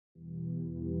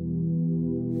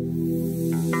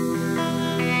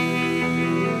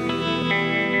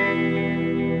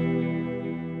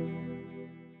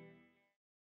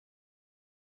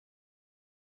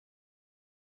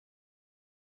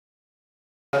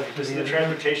This is the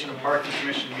Transportation and Parking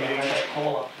Commission meeting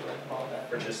for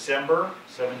December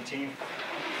 17th,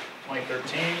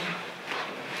 2013.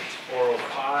 It's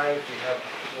 4:05. We have a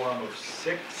quorum of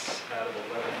 6 out of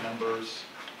 11 members.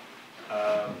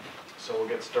 So we'll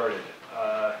get started.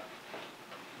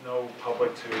 No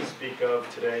public to speak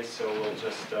of today, so we'll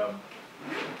just, we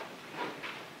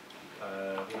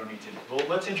don't need to, well,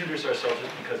 let's introduce ourselves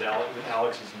just because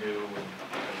Alex is new.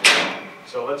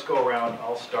 So let's go around.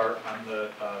 I'll start. I'm the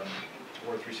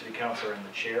Ward 3 City Councilor and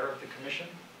the chair of the commission.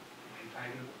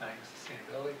 I'm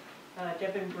sustainability.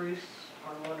 Deb and Bruce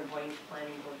on one of Wayne's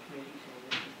planning board committees,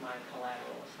 and this is my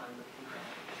collateral assignment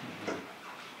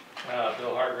for that.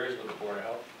 Bill Hargreaves with the Board of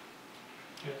Health.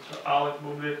 Yeah, so Alex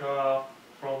Bublik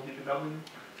from DPW.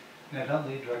 Ned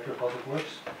Huntley, Director of Public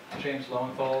Works. James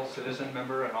Lowenthal, citizen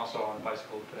member and also on the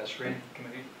Bicycle Pedestrian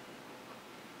Committee.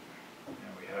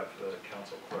 And we have the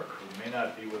council clerk who may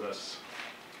not be with us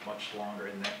much longer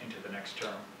into the next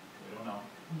term. We don't know.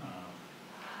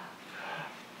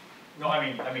 No, I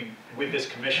mean, with this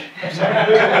commission. That's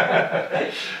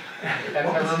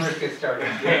how rumors get started.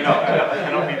 Yeah, no, I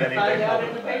don't mean anything Find out other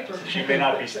in the than that. paper. She may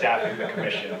not be staffing the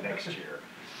commission next year.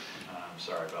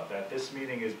 Sorry about that. This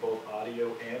meeting is both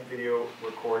audio and video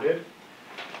recorded.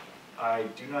 I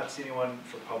do not see anyone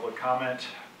for public comment,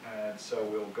 and so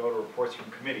we'll go to reports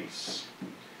from committees.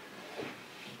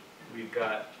 We've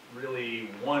got really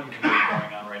one committee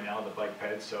going on right now, the bike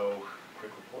ped, so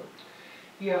quick report.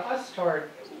 Yeah, I'll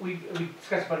start. We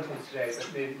discussed a bunch of things today,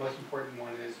 but the most important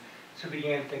one is to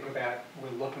begin to think about,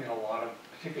 we're looking at a lot of,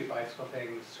 particularly bicycle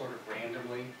things, sort of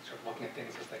randomly, sort of looking at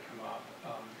things as they come up.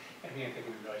 And again, thinking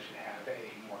we really should have a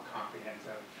more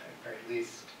comprehensive, at very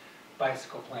least,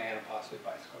 bicycle plan, and possibly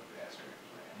bicycle pedestrian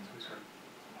plan. So we sort of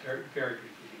very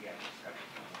briefly began discussion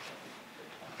on this.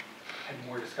 And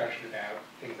more discussion about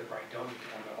things that probably don't need to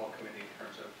come to the whole committee in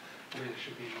terms of where there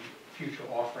should be future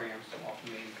off-ramps to off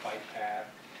the main bike path.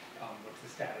 What's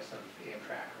the status of the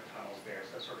Amtrak or tunnels there?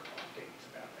 So sort of updates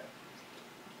about that.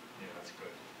 Yeah, that's good.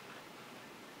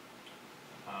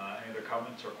 Any other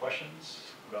comments or questions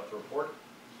about the report?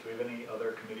 Do we have any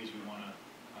other committees we want to?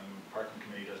 Parking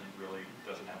committee doesn't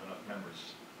have enough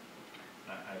members.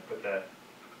 I put that.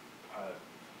 I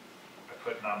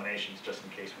put nominations just in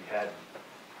case we had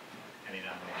any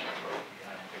nominations, but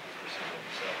I don't think we've received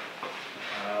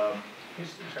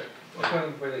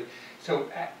any. So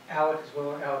Alex is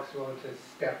willing to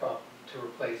step up to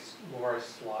replace Laura's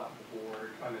slot on the board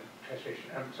on the transportation.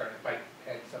 I'm sorry, the bike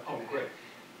ped subcommittee. Oh, great.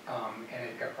 And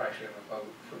it got probably should have a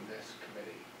vote from this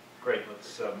committee. Great.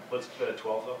 Let's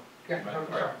 12 though. Yeah. All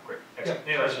right, great. Excellent.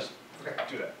 Yeah, let's just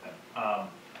do that then.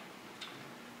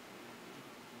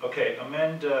 Okay,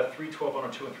 amend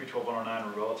 312-102 and 312-109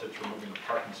 are relative to removing the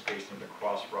parking space near the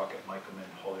crosswalk at Michaelman,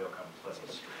 Holyoke on Pleasant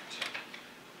Street.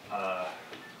 Well,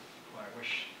 I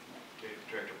wish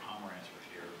Director Pomerantz was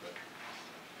here, but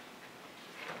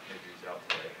maybe he's out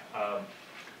today.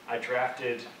 I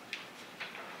drafted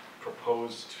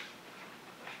proposed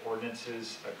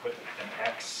ordinances. I put an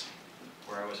X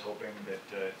where I was hoping that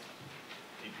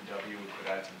DPW could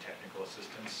add some technical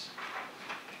assistance.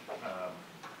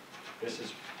 This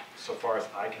is, so far as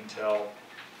I can tell,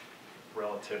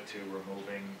 relative to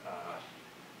removing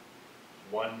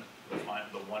the one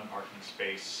parking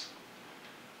space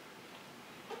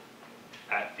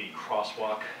at the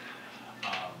crosswalk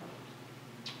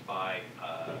by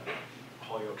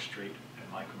Holyoke Street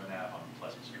and Michaelman Ave on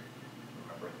Pleasant Street.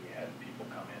 Remember, we had people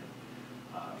come in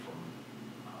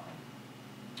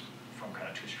from kind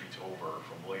of 2 streets over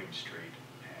from William Street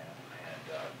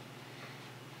and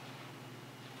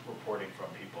reporting from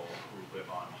people who live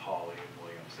on Holly and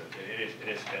Williams that it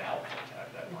has been helpful to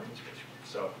have that parking space.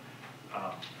 So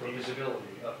For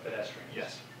visibility of pedestrians.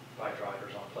 Yes. By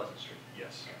drivers on Pleasant Street.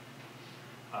 Yes.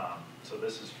 So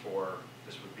this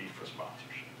would be for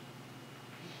sponsorship.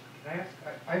 Can I ask,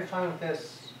 I'm fine with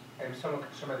this. I'm somewhat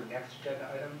concerned about the next agenda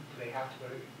item. Do they have to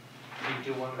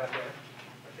redo one of that there?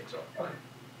 I think so. Okay.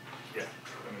 Yeah.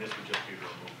 I mean, this would just be to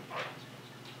remove the parking space.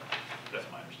 That's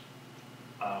my understanding.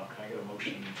 Can I get a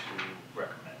motion to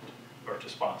recommend or to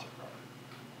sponsor?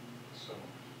 So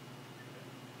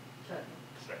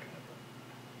Second.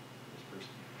 Ms. Bruce.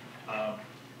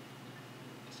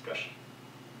 Discussion.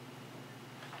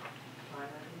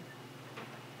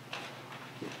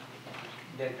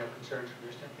 Ned, no concerns from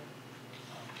your standpoint?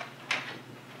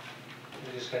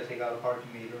 We just gotta take out a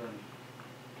parking meter and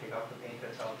take out the paint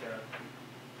that's out there.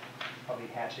 Probably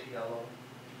hatch it yellow.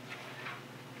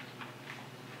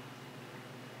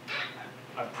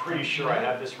 I'm pretty sure I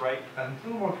have this right. I'm a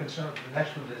little more concerned with the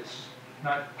next one that's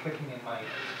not clicking in my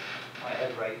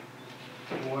head right.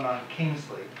 The one on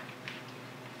Kingsley.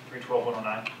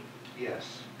 312-109?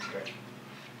 Yes. Okay.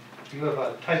 You have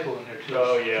a typo in there too.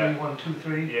 Oh, yeah.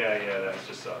 3123? Yeah, I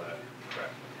just saw that.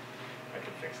 Correct. I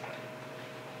can fix that.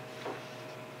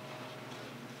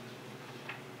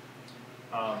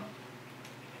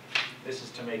 This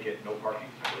is to make it no parking,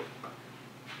 I believe.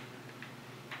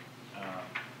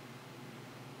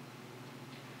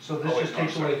 So this Oh, wait, just no,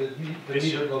 takes sorry. away the This metered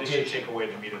should location? take away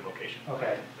the metered location.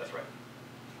 Okay. That's right.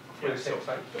 For the Yeah, same so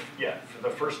site? Yeah, for the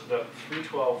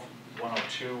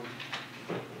 312-102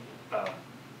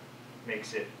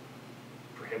 makes it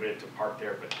prohibited to park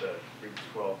there, but the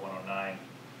 312-109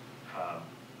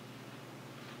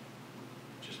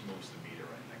 just moves the meter,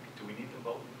 I think. Do we need to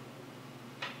vote?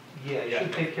 Yeah, it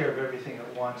should take care of everything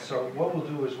at once. So what we'll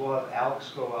do is we'll have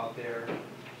Alex go out there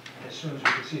as soon as we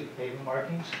can see the pavement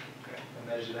markings Okay. and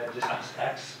measure that distance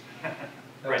X. That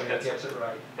way Right, it gets it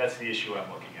right. that's the issue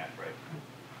I'm looking at, right?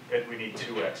 We need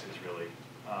 2 X's, really.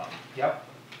 Yep.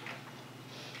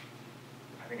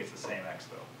 I think it's the same X,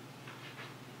 though.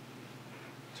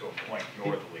 To a point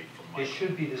northerly from It my.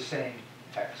 should be the same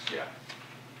X. Yeah.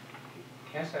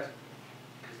 Can I just ask,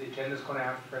 because the agenda's going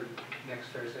out for next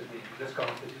Thursday, is this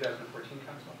going to the 2014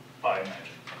 council? I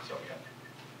imagine, so, yeah.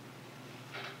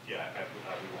 Yeah,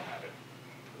 we won't have it.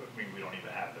 I mean, we don't even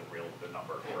have the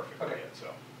number perfectly Okay. yet,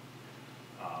 so.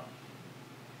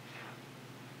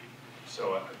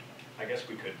 So I guess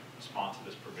we could sponsor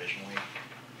this provisionally.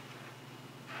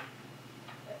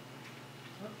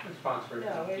 Response for.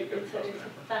 No, keep it it's close a enough.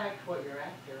 fact what you're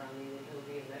after, I mean, it'll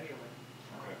be a measurement.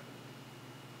 Okay.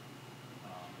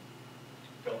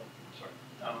 Bill, sorry.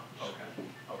 Oh, Okay,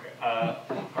 okay.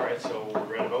 All right, so we're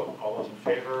ready to vote. All those in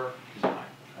favor? Aye.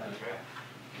 Okay.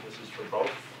 This is for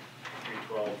both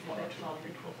 312-102 and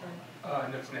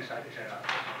 312-109. That's next agenda.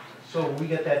 So we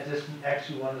get that distance,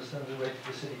 actually want to send it right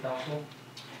to the city council?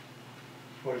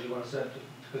 Or do you want to send it,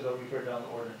 because I'll refer down the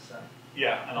ordinance then?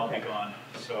 Yeah, and I'll be Okay. gone,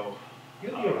 so.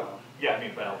 You'll be around. Yeah, I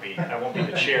mean, but I won't be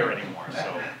the chair anymore,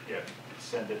 so, yeah,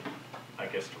 send it, I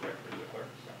guess, directly to the clerk,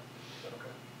 so, is that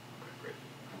okay? Okay, great.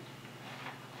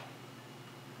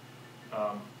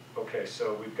 Okay,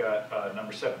 so we've got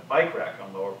number 7, bike rack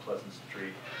on Lower Pleasant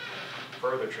Street,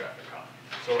 further traffic calming.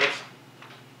 So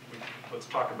let's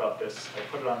talk about this. I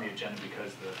put it on the agenda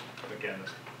because again, the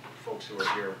folks who are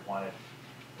here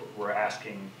were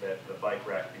asking that the bike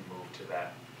rack be moved to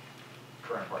that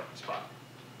current parking spot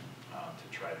to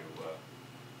try to,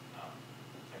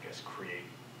 I guess, create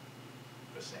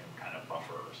the same kind of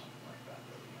buffer or something like that.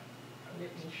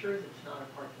 It ensures it's not a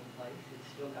parking place, it's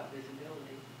still got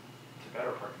visibility. It's a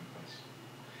better parking place.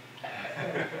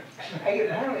 I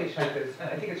don't really think this,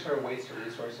 I think it's sort of waste of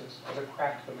resources. As a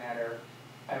practical matter,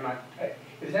 if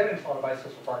there's evidence a lot of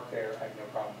bicycles will park there, I have no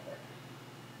problem with it.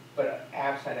 But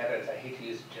absent evidence, I hate to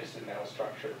use just a metal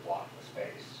structure to block the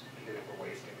space, because if we're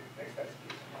wasting it, makes that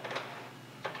piece of money.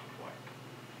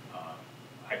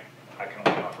 I can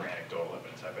only offer anecdotal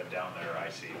evidence. I've been down there, I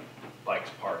see bikes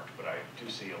parked, but I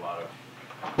do see a lot of,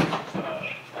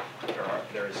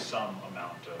 there is some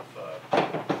amount of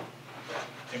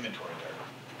inventory there.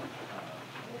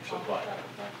 Supply.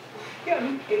 Yeah, I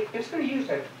mean, if it's going to use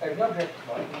it, I have no objection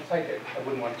to it. It's like I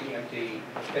wouldn't want it to be empty,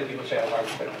 then people say, oh, why are we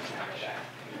spending this much that?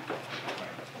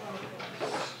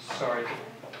 Sorry,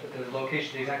 the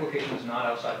location, the exact location is not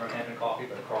outside Northampton Coffee,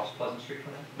 but across Pleasant Street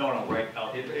from there? No, right,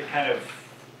 it kind of,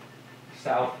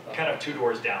 South. 2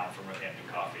 doors down from Northampton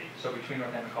Coffee. So between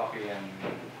Northampton Coffee and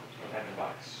Northampton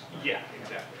Bikes? Yeah,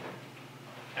 exactly.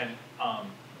 And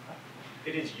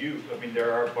it is used, I mean,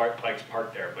 there are bikes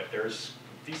parked there, but there's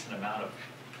a decent amount of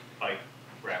bike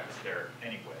racks there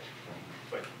anyway.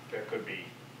 But there could be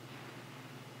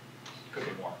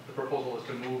more. The proposal is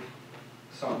to move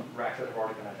some racks that have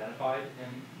already been identified,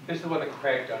 and This is the one that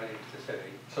Craig donated to the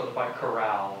city. so the bike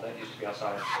corral that used to be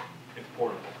outside It's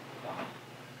portable.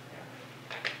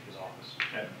 his office.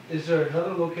 And Is there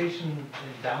another location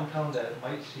in downtown that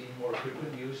might see more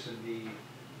frequent use and be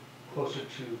closer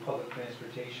to public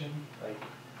transportation? Like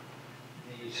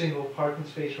the single parking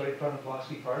space right in front of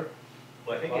Pulaski Park?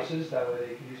 Well, I think Buses, that way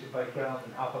they can use the bike ground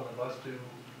and hop on the bus to,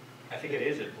 I think it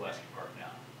is at Pulaski Park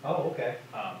now. oh, okay.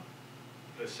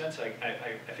 The sense I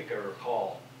think I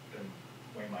recall, and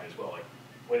Wayne might as well, like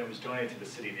when it was donated to the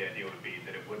city, the idea would be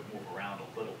that it would move around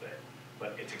a little bit,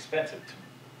 but it's expensive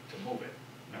to move it.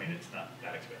 I mean, it's not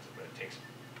that expensive, but it takes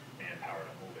manpower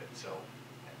to move it. So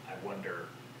I wonder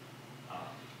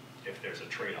if there's a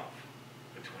trade-off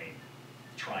between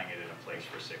trying it in a place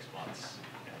for 6 months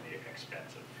and the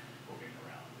expense of moving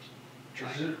around.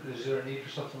 Is there a need for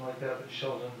something like that at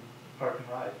Sheldon Park and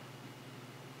Ride?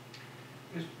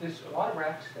 There's a lot of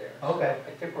racks there. Okay.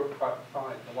 So I think we're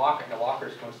fine. The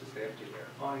locker's supposed to stay empty there.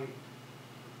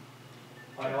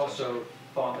 I also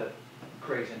thought that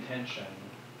Craig's intention,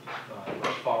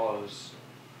 which follows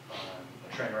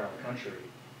a trend around the country,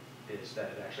 is that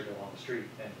it actually go on the street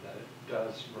and that it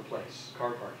does replace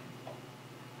car parking.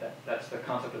 That's the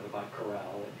concept of the bike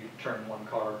corral, that you turn one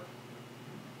car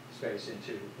space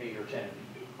into 8 or 10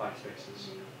 bike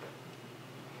spaces.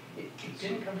 It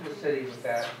didn't come to the city with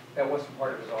that, that wasn't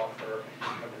part of his offer, it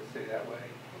didn't come to the city that way.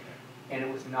 And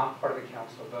it was not part of the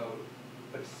council vote,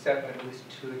 but said by at least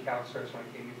 2 of the councilors when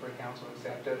it came before the council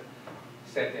accepted,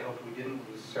 said they hoped we didn't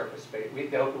lose surface space, they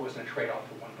hoped it wasn't a trade-off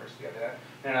for one versus the other.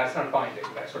 And that's not binding,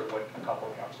 but that's sort of what a couple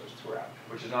of councilors threw out.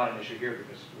 Which is not an issue here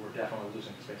because we're definitely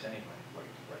losing space anyway. Right.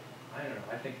 I don't know,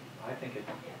 I think it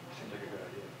seems like a good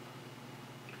idea.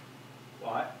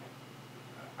 Well,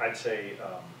 I'd say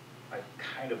I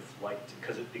kind of like,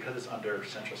 because it's under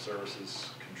central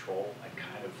services control, I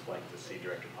kind of like to see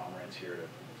Director Pomeranz here to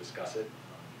discuss it.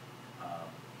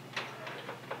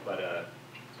 But I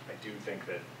do think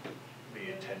that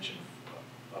the intention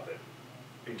of it,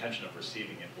 the intention of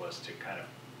receiving it was to kind of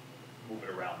move it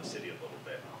around the city a little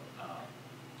bit.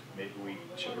 Maybe we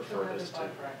should refer this to.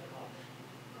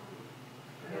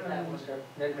 That was,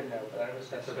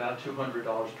 That's about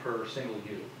 $200 per single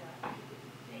use.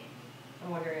 I'm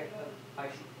wondering if the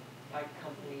bike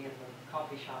company and the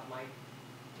coffee shop might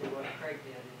do what Craig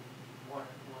did and want a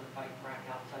bike rack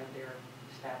outside their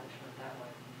establishment that way.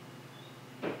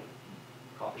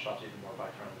 Coffee shop's even more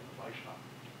bike friendly than the bike shop.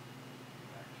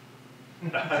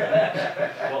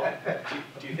 Well,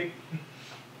 do you think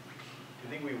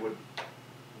we would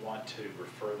want to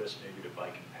refer this maybe to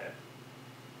Bike and Ped?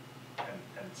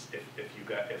 And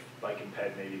if Bike and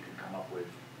Ped maybe could come up with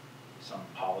some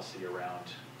policy around,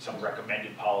 some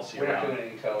recommended policy We're not around. doing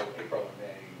it until April or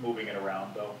May. Moving it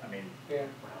around though, I mean. Yeah. I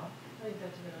think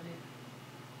that's a good idea.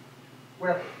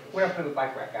 We're up to the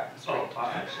bike rack out in the street.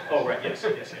 Oh, right, yes,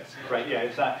 right, yeah,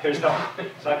 it's not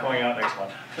going out next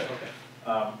month. Okay.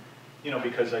 You know,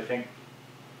 because I think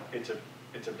it's a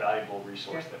valuable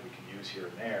resource that we can use here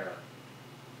and there,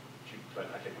 but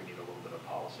I think we need a little bit of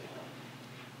policy.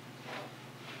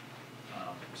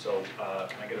 So,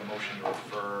 can I get a motion to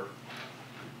refer,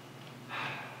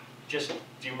 do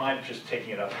you mind just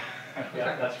taking it up?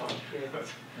 Yeah, that's fine.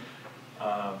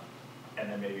 And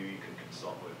then maybe we can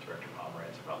consult with Director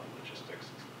Pomeranz about the logistics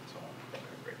and so on. Okay,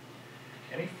 great.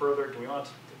 Any further, do we want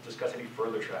to discuss any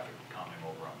further traffic calming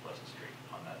over on Pleasant Street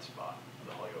on that spot,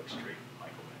 the Holyoke Street,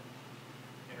 Michaelman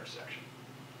intersection?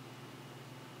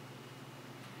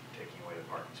 Taking away the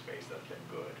parking space, that's been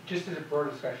good. Just as a broad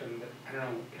discussion, that I don't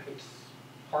know if it's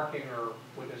parking or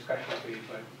what the discussion will be,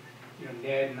 but you know,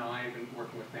 Ned and I have been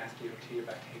working with Mass DOT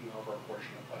about taking over a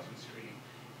portion of Pleasant Street,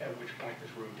 at which point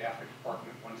there's room definitely for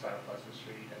parking on one side of Pleasant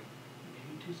Street and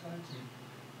maybe 2 sides.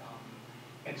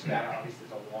 And so that obviously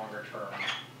is a longer term.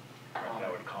 That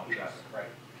would calm traffic.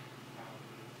 Right.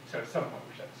 So at some point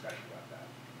we should have a discussion about that.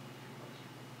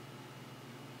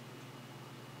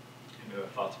 Any other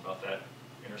thoughts about that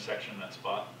intersection, that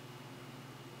spot?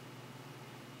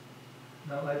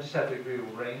 No, I just have to agree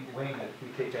with Wayne, that if we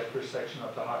take that first section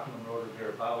up to Hockman Road or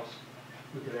thereabouts,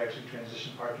 we could actually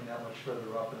transition parking that much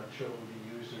further up, and I'm sure it will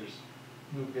be used. There's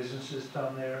new businesses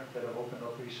down there that have opened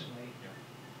up recently. Yeah.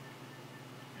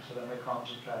 So that might calm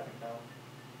some traffic down.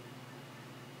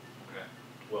 Okay.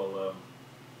 Well,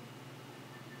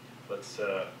 let's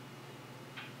move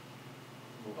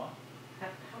on.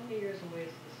 How many years away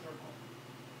is the circle?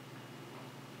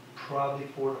 Probably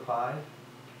 4 to 5.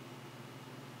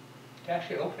 To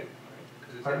actually open it, right?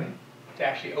 'Cause it's Pardon me? To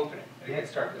actually open it. It can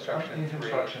start construction In 3.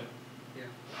 construction. Yeah.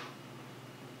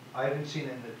 I haven't seen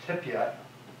it in the tip yet.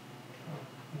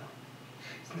 No.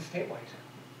 It's in the statewide.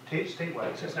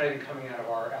 Statewide, So it's not even coming out of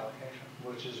our allocation.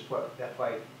 which is what,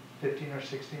 FY 15 or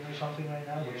 16 or something right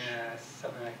now? Which, Yeah,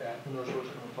 something like that. who knows what's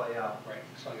going to play out. Right,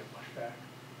 so I'll get pushed back.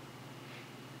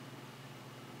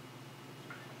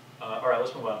 All right,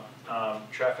 let's move on.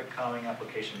 Traffic calming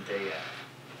application day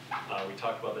end. We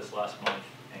talked about this last month,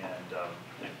 and I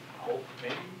hope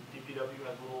maybe DPW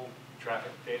has a little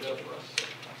traffic data for us.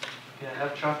 Yeah, I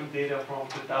have traffic data from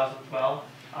 2012,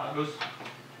 August,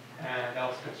 and that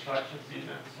was construction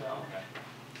season, so Okay.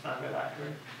 it's not that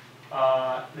accurate.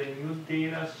 The new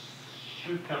data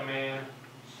should come in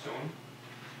soon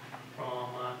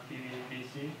from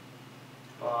TVBC,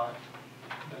 but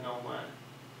I don't know when.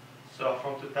 So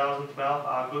from 2012,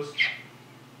 August,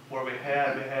 where we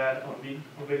had on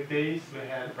weekdays, we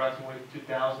had approximately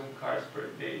 2,000 cars per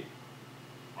day.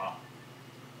 Wow.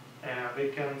 And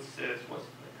weekends it was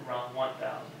like around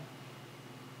 1,000.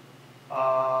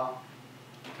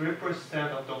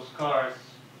 3% of those cars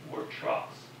were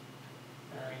trucks,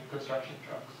 construction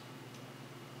trucks.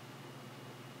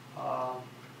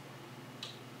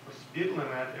 speed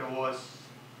limit, it was,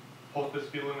 posted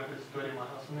speed limit is 30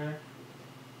 miles an hour.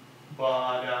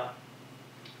 But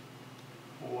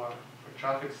for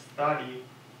traffic study,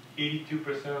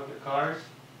 82% of the cars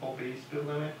obey speed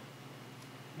limit,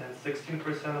 then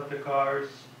 16% of the cars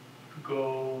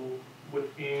go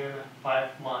within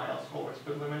 5 miles over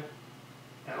speed limit,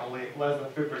 and only less than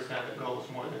 3% that goes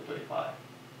more than 35.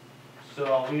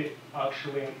 So we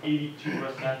actually in 82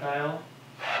 percentile,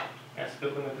 and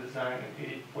speed limit design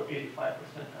in 85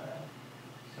 percentile.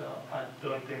 So I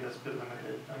don't think the speed limit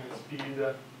is, I mean, speed is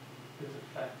a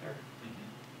factor.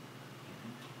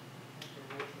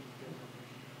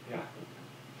 Yeah.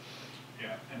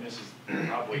 Yeah, and this is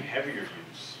probably heavier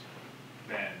use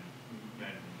than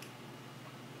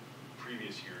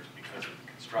previous years because of the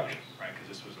construction, right? Because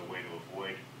this was a way to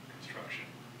avoid construction.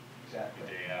 Exactly. The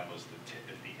day out was at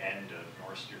the end of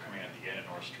North, you're coming at the end of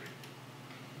North Street.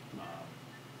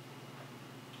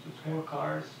 So it's more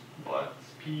cars, but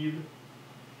speed is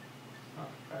not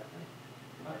a factor.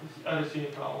 I don't see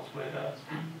any problems with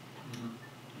speed.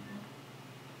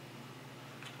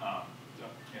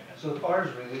 So as far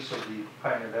as release of the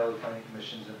Pioneer Valley Planning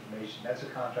Commission's information, that's a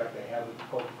contract they have with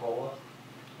Coca-Cola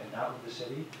and not with the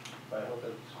city. But I hope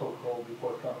that Coca-Cola will be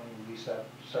forthcoming and release that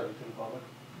starting to the public.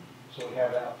 So we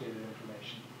have that updated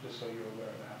information, just so you're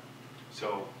aware of that.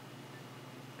 So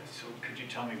could you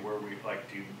tell me where we, like,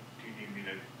 do you need me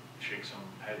to shake some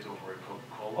heads over at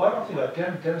Coca-Cola? Well, I don't think that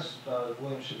Dennis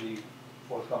Williams should be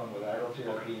forthcoming with that. I don't see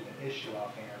that being an issue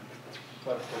offhand.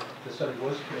 But the study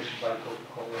was commissioned by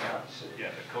Coca-Cola, not the city.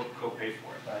 Yeah, the Coca-Cola paid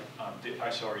for it.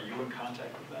 Right. So are you in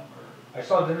contact with them, or? I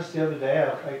saw Dennis the other day.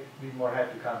 I'd be more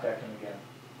happy to contact him again.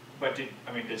 But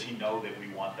does he know that we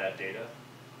want that data?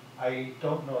 I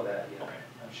don't know that yet. Okay.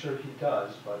 I'm sure he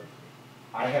does, but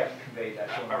I have to convey that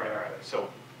to him. All right.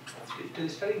 So, Did the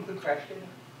study include crash data?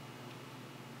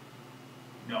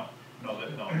 no,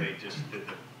 they just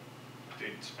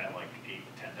they spent like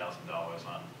 $8,000 to $10,000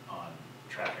 on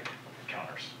traffic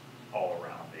counters all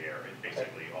around the area,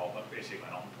 basically on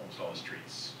almost all the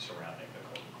streets surrounding the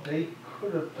Coca-Cola. They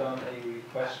could have done a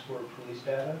request for police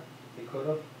data. They could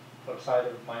have, outside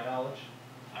of my knowledge.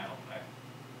 I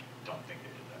don't think they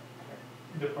did that.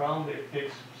 The problem, it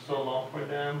takes so long for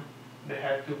them, they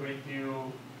had to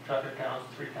review traffic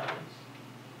counts 3 times.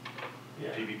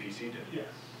 Yeah. PVPC did?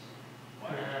 Yes. Wow.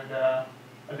 And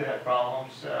they had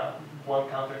problems. One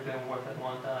counter didn't work at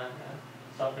one time, and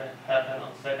something happened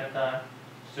on the second time.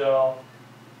 So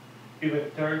even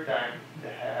third time,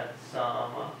 they had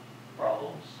some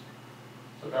problems.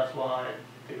 So that's why it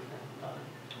takes them time.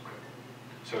 Okay.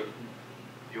 So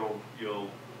you'll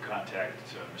contact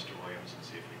Mr. Williams and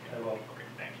see if we can. I will. Okay,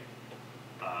 thank you.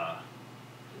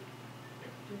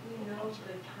 Do we know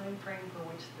the time frame for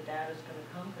which the data is going to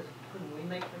come? Because couldn't we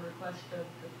make the request of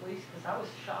the police? Because I was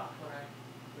shocked when I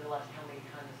realized how many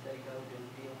times they go to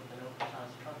deal with an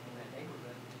oversized truck in that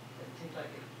neighborhood. It seems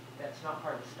like if that's not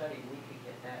part of the study, we could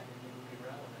get that and it would be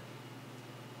relevant.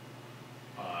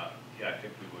 Yeah, I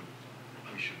think we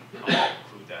should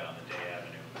include that on the Day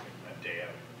Avenue,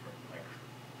 like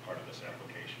part of this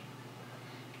application.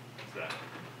 Is that, get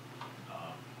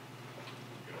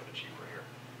with the cheaper here.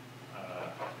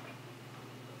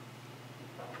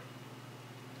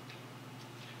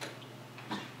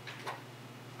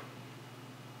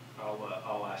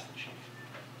 I'll ask the chief.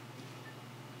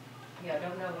 Yeah, I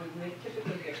don't know, we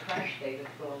typically get crash data to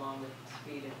go along with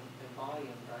speed and volume,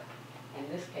 but in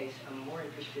this case, I'm more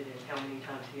interested in how many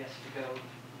times he has to go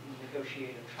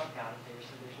negotiate a truck out of there,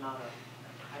 so there's not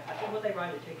I think when they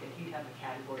write a ticket, he'd have a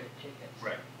category of tickets.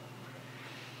 Right.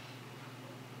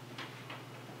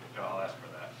 No, I'll ask for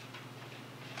that.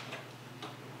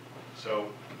 So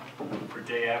for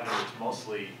Day Avenue, it's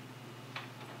mostly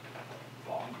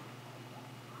volume.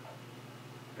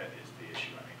 That is the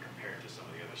issue. I mean, compared to some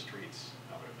of the other streets,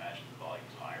 I would imagine the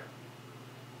volume's higher.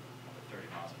 But 30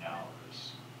 miles an hour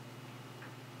is,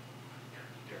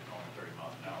 they're going 30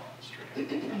 miles an hour on the street.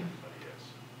 Everybody is.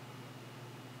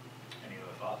 Any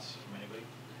other thoughts from anybody?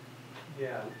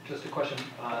 Yeah, just a question.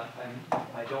 I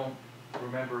don't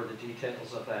remember the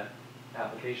details of that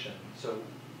application. So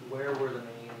where were the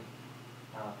main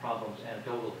problems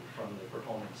anecdotally from the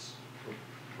proponents who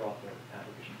brought their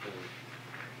application forward?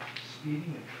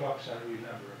 Speeding and trucks, I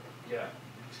remember. Yeah,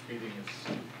 speeding is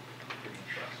freaking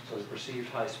trucks. So the perceived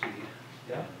high speed.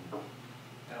 Yeah.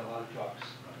 And a lot of trucks.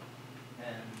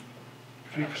 And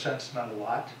 3%'s not a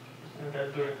lot. And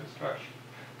that's during construction.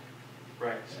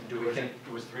 Right. And do we think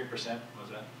It was 3%, was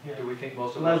that? Yeah. do we think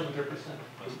most of Less those than 3%.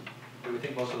 do we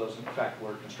think most of those in fact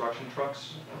were construction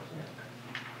trucks?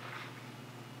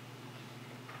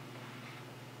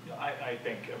 Yeah, I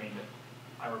think, I mean,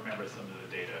 I remember some of the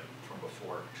data from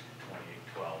before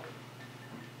 2012.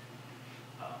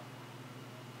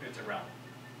 It's around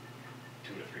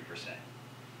 2 to 3%.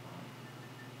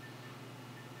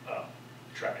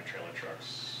 Tractor trailer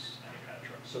trucks, any kind of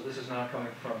trucks. So this is not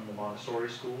coming from the Montessori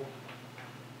school?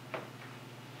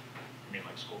 You mean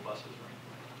like school buses or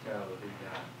anything? No, the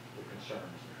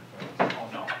concerns, the complaints. Oh,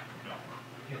 no, no.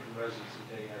 If the residents that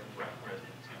they have.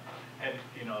 Residents, yeah. And,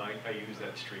 you know, I use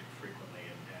that street frequently,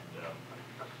 and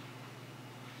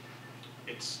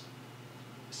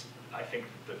I think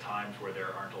the times where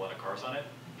there aren't a lot of cars on it,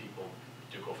 people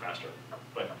do go faster.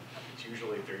 But there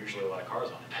are usually a lot of cars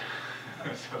on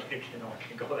it. So they can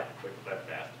go that quick, that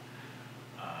fast.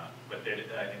 But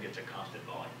I think it's a constant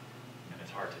volume, and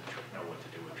it's hard to know what to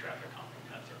do with traffic calming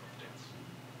in that circumstance.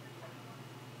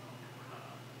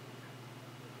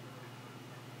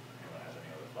 Anyone has any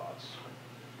other thoughts?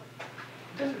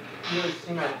 It doesn't really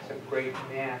seem like it's a great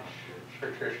match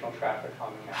for traditional traffic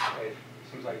calming application. It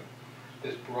seems like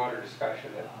this broader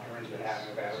discussion that everyone's been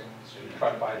having about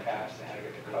truck bypass and how to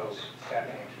get to coast, that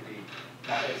may actually be,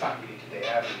 it's not unique to Day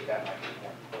Avenue, that might be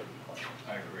more important.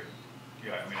 I agree.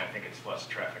 Yeah, I mean, I think it's less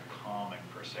traffic calming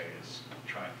per se, is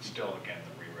trying, still again,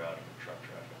 the rerouting of truck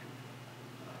traffic.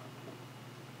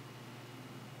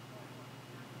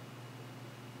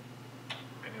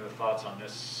 Any other thoughts on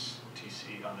this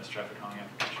TC, on this traffic calming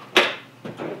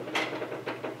application?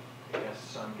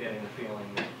 Yes, I'm getting the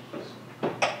feeling that it's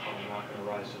probably not going to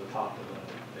rise to the top of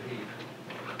the heap.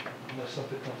 Unless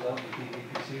something comes out in the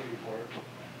DEPC report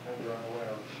that we're unaware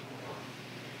of.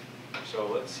 So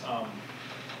let's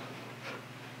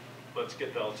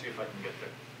see if I can get the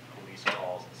police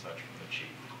calls and such from the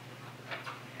chief.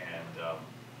 And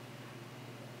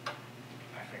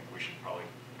I think we should probably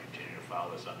continue to file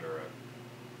this under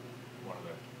one of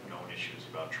the known issues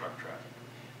about truck traffic.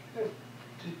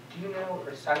 Do you know,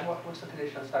 or sidewalk, what's the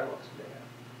condition of sidewalks in Day Avenue?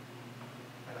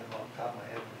 I don't know off the top of my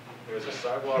head. There's a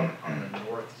sidewalk on the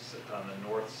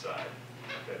north side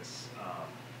that's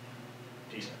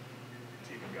decent. It's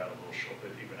even got a little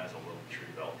it even has a little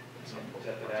tree belt. Is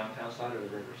that the downtown side or the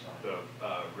river side? The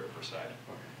river side.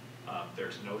 Okay.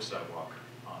 There's no sidewalk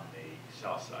on the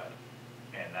south side,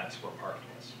 and that's where parking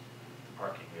is. The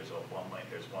parking, there's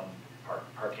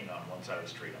parking on one side of the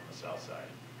street on the south side.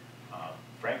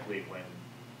 Frankly, when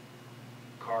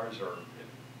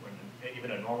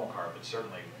even a normal car, but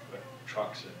certainly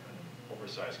trucks and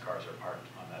oversized cars are parked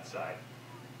on that side,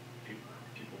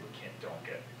 people don't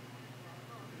get,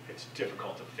 it's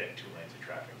difficult to fit 2 lanes of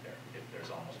traffic there. There's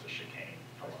almost a chicane.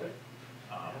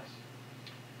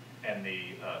 And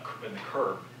the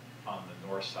curb on the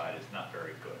north side is not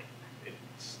very good.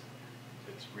 It's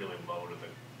really low to the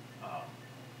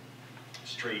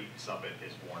street. Some of it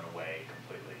is worn away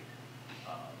completely,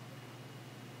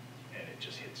 and it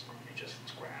just hits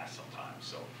grass sometimes.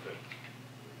 So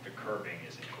the curbing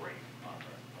isn't great on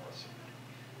the north side.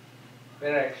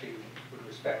 Then I actually would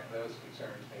respect those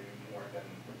concerns maybe more than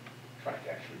trying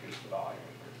to actually reduce the volume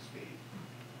or the speed.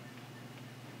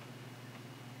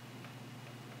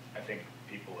 I think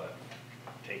people have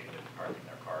taken to parking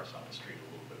their cars on the street a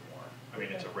little bit more. I mean,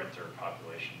 it's a renter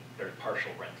population. There are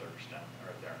partial renters down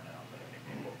there now, but I think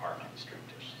people park on the street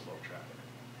to slow traffic.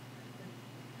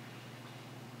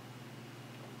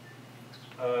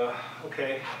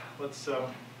 Okay, let's.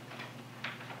 I'll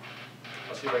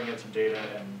see if I can get some data,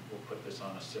 and we'll put this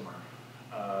on a simmer.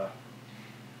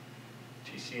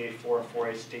 TCA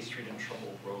 448 State Street and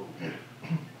Trumbull Road.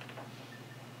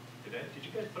 Did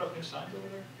you guys put up new signs over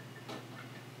there?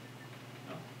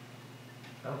 No?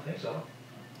 I don't think so.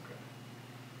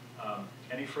 Okay.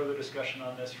 Any further discussion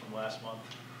on this from last month?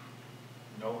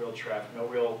 No real traffic, no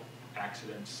real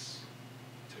accidents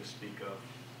to speak of.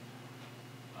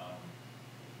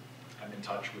 I'm in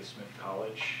touch with Smith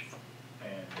College,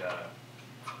 and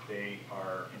they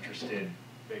are interested,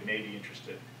 they may be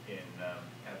interested in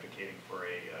advocating for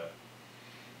a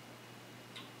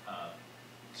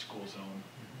school zone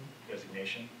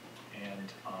designation.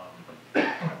 And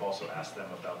I've also asked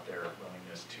them about their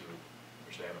willingness to,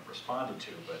 which they haven't responded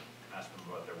to, but asked them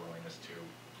about their willingness to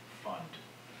fund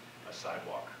a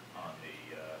sidewalk on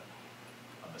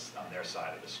their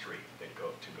side of the street that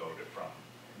go from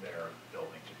their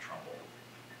building to Trumbull.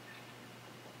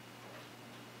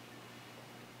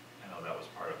 I know that was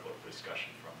part of the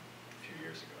discussion from a few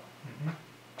years ago. Mm-hmm.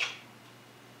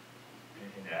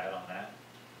 Anything to add on that,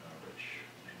 Rich?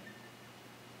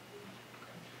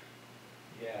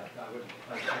 Yeah,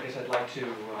 I guess I'd like to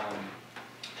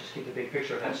just keep the big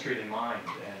picture of that street in mind,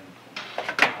 and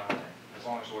as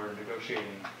long as we're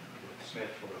negotiating with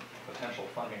Smith for potential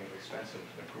funding of expensive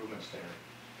improvements there,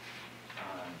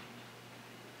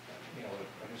 you know,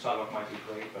 sidewalk might be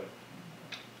great, but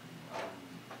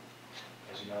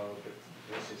as you know,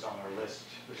 this is on our list.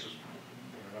 This is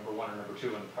number 1 or number 2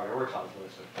 on the prioritized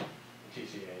list of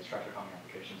TCA's, traffic calming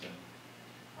applications, and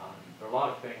there are a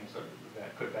lot of things that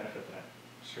could benefit that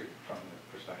street from the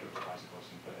perspective of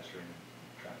bicyclists and pedestrian and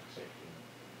traffic safety. And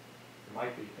there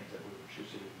might be things that we would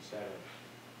choose to do instead of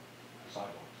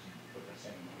sidewalks with the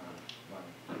same amount of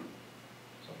money.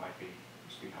 So it might be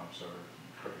speed humps or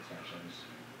curb extensions.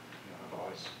 I've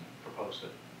always proposed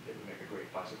that it would make a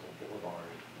great bicycle boulevard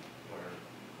where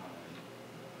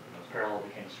it's parallel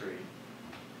to King Street.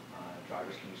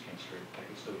 Drivers can use King Street. They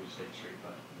can still use State Street,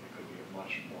 but it could be a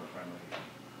much more friendly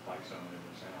bike zone than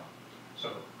it is now.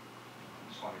 So I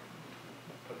just want to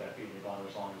put that beat in your bottom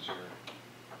as long as you're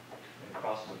in the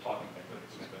process of talking about it.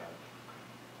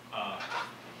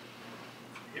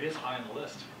 It is high on the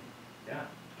list. Yeah.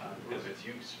 Because of its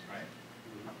use, right?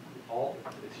 All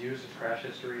its use, its crash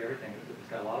history, everything.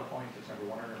 It's got a lot of points. It's number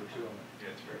 1 or number 2 on the.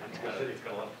 Yeah, it's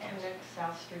got a lot of points. Connect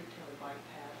South Street to the bike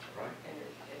path. Right. And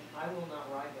I will not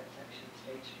ride that section of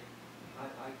State Street.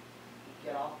 I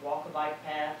get off, walk a bike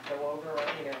path, go over,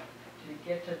 to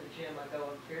get to the gym, I go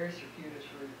a very circuitous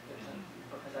route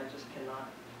because I just cannot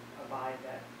abide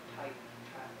that tight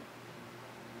traffic.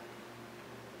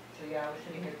 So yeah, I was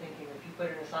sitting here thinking, if you put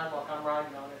it in a sidewalk, I'm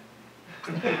riding on it.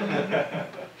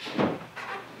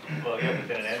 Well, yeah, but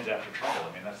then it ends after trouble.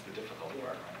 I mean, that's the difficult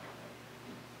part, right?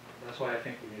 That's why I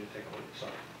think we need to take a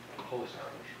holistic approach.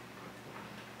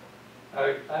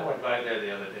 I went by there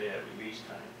the other day at release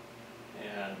time,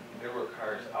 and there were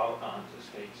cars out onto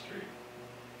State Street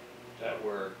that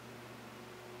were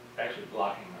actually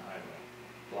blocking the highway,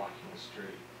 blocking the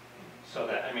street. So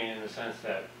that, I mean, in the sense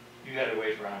that you had to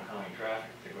wait for oncoming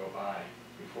traffic to go by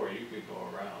before you could go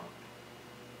around.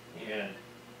 And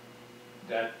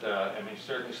that, I mean,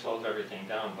 certainly slows everything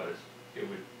down, but it's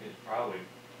probably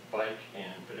bike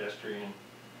and pedestrian,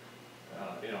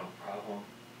 problem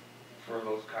for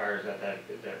those cars at that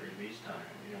release time.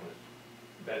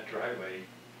 That driveway,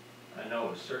 I know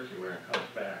it was circular and comes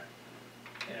back,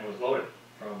 and it was loaded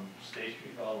from State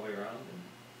Street all the way around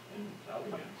and out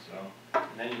again. So,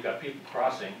 and then you've got people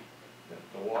crossing,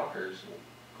 the walkers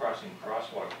crossing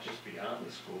crosswalk just beyond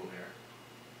the school there,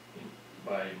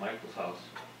 by Michael's house.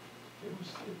 It was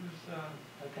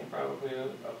I think probably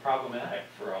a problematic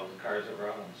for all the cars that were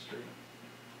out on the street.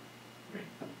 I mean,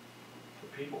 for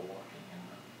people walking and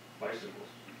bicycles.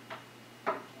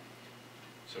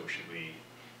 So should we,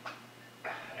 I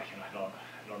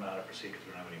don't know how to proceed because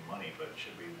we don't have any money, but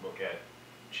should we look at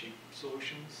cheap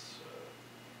solutions,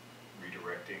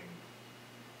 redirecting,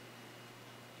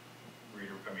 I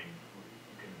mean,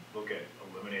 we can look at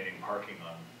eliminating parking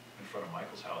in front of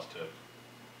Michael's house to,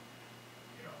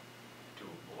 do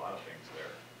a lot of things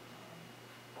there.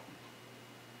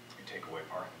 You take away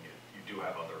parking, you do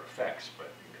have other effects, but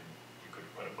you could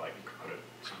put a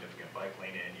significant bike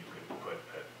lane in. You could put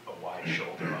a wide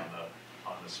shoulder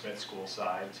on the Smith School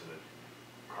side so that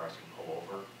cars can pull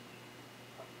over.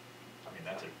 I mean,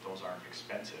 those aren't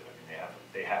expensive. I mean,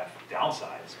 they have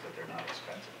downsides, but they're not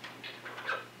expensive.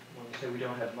 When you say we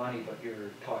don't have money, but you're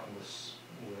talking with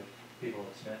people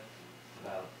at Smith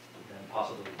about then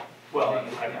possibly. Well,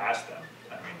 I've asked them,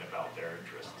 about their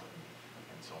interest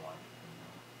and so on.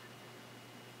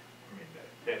 I mean,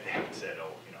 they haven't said,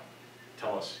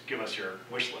 give us your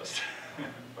wish list.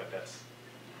 But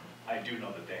I do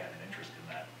know that they had an interest in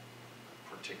that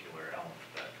particular element,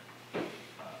 that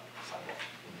sidewalk.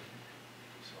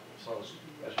 So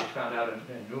as we found out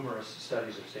in numerous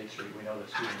studies of State Street, we know that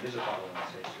speeding is a problem on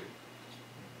State Street.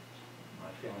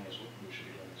 My feeling is we should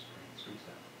be doing is bringing the streets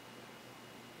down.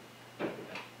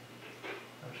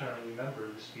 I'm trying to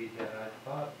remember the speed that I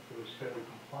thought it was fairly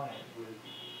compliant with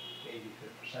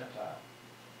 85th percentile.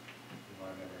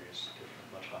 My memory is different,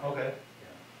 much higher. Okay.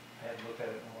 Yeah. I hadn't looked at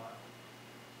it in a while.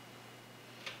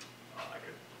 I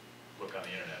could look on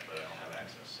the internet, but I don't have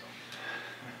access, so.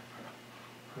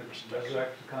 Could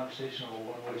resurrect the conversation of a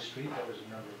one-way street, that was a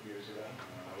number of years ago.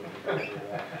 I wouldn't remember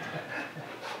that.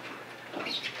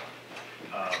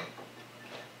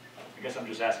 I guess I'm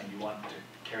just asking, do you want to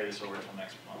carry this over until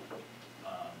next month?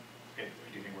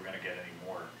 Do you think we're going to get any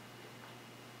more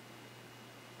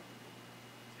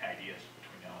ideas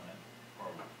between now and then?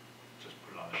 Or just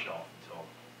put it on the shelf until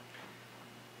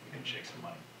we can shake some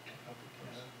money?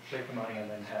 Shake the money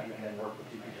and then work with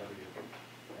DPW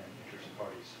and interested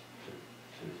parties to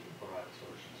provide the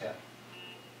solutions. Yeah.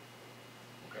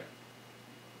 Okay.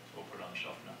 So we'll put it on the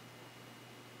shelf now.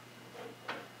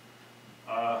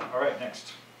 All right,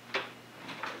 next.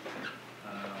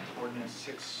 Ordinance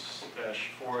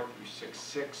 6-4 through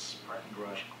 6-6, parking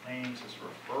garage claims as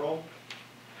referral.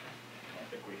 I don't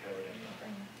think we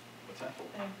What's that?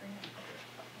 I agree. Okay.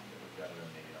 We've got it in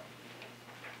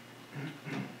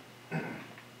the,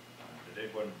 did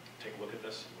anyone take a look at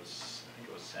this? It was, I think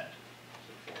it was sent. Was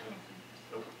it forwarded?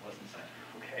 Nope, it wasn't sent.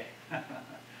 Okay. So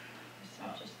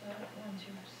just the ones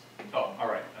you. Oh, all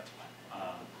right, that's fine.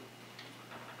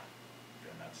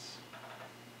 Then that's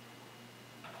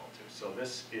not all too. So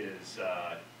this is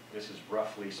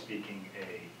roughly speaking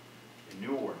a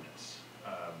new ordinance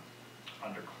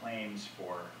under claims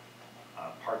for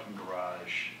parking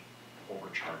garage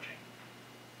overcharging.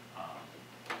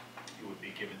 It would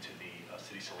be given to the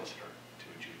city solicitor to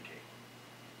adjudicate.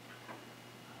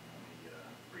 Let me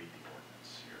read the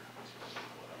ordinance here. Let's see if I can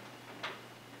pull it up.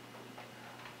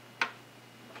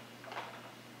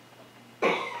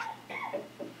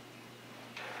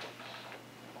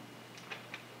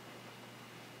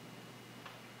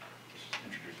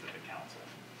 Introduced at the council.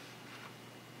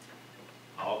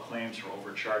 All claims for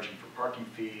overcharging for parking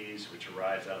fees which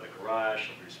arise out of the garage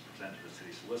shall be presented to the city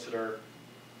solicitor.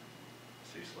 The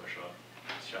city solicitor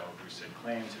shall review said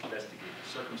claims, investigate the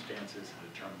circumstances, and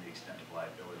determine the extent of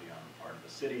liability on the part of the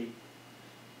city.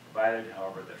 Provided,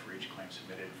 however, that for each claim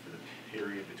submitted for the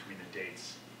period between the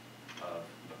dates of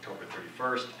October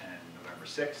 31st and November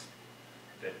 6th,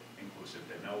 that inclusive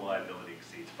that no liability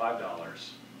exceeds $5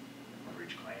 for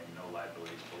each claim, no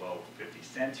liability is below 50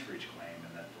 cents for each claim,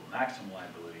 and that the maximum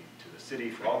liability to the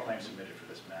city for all claims submitted for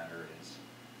this matter is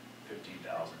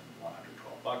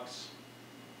 $15,112.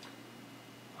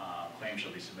 Claims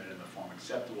shall be submitted in the form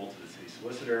acceptable to the city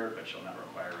solicitor, but shall not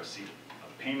require receipt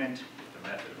of payment if the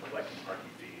method of collecting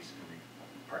parking fees in the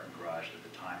parking garage at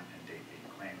the time and date being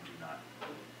claimed do not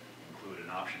include an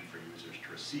option for users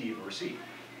to receive a receipt.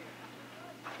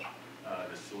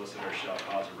 The solicitor shall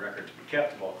cause a record to be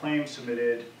kept of all claims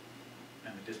submitted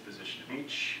and the disposition of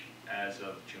each. As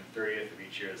of June 30th of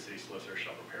each year, the city solicitor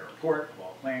shall prepare a report of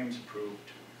all claims approved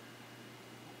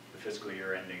the fiscal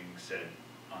year ending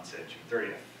on said June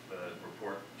 30th. The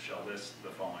report shall list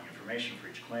the following information for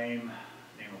each claim: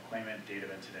 name of claimant, date of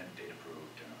incident, date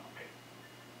approved, and amount paid.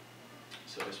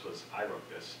 So I wrote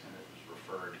this, and it was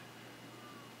referred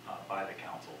by the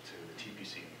council to the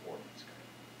TPC and the ordinance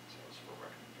committee. So it's for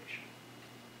recommendation.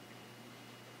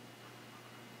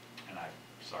 And I'm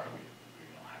sorry we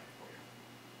don't have it for you.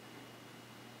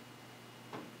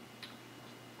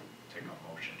 Take a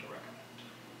motion to recommend.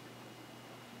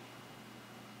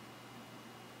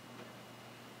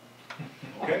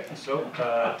 Okay, so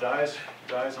dies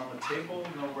on the table,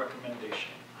 no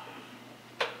recommendation.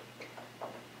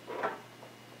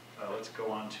 Let's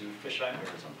go on to fisheye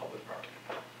mirrors on public property.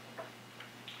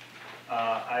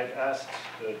 I've asked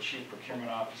the Chief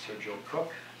Procurement Officer, Joe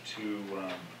Cook, to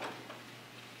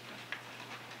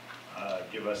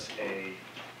give us a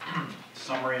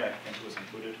summary. I think it was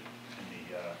included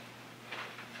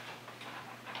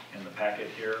in the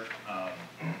packet here.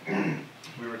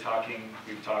 We've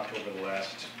talked over the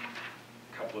last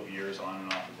couple of years on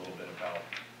and off a little bit about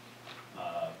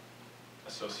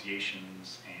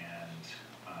associations and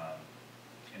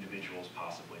individuals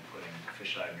possibly putting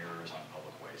fisheye mirrors on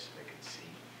public ways so they can see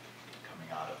coming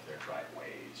out of their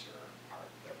driveways or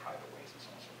their private ways and so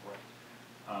on and so forth.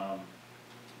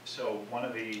 So one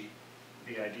of the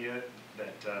idea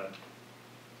that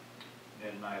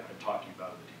Ned and I have been talking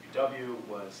about with the DPW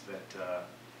was that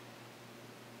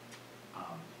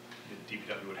the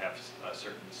DPW would have a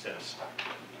certain set of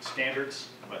standards,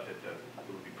 but that it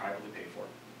would be privately paid for.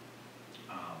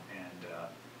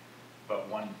 But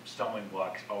one stumbling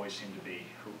block always seemed to be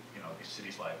the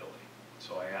city's liability.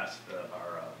 So I asked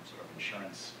our sort of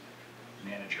insurance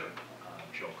manager,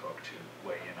 Joe Cook, to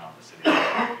weigh in on the city's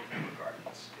liability regarding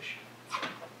this issue.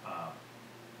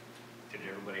 Did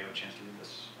everybody have a chance to read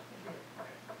this? Okay.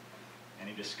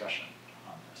 Any discussion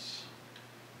on this?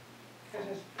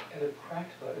 Just as a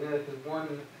practical, there's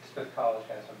one Smith College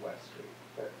has on West Street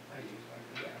that I use when I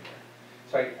go down there.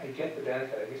 So I get the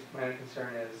benefit. I guess my only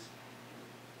concern is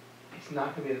it's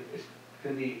not going to be, it's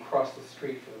going to be across the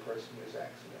street for the person who's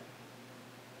accident.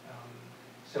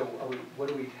 So what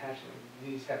are we attaching? Do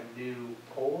these have new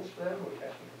poles for them, or are we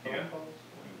attaching phone poles?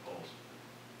 New poles.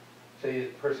 So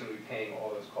the person will be paying all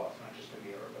those costs, not just the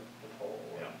mirror, but the pole.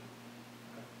 Yeah.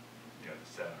 The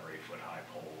 7 or 8 foot high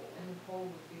pole. And the pole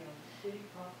would be on city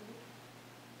property?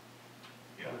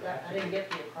 Yeah. I didn't get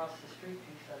the across the street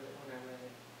piece of it when I read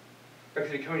it.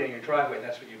 Because if you're coming down your driveway,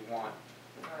 that's what you want.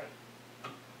 Right.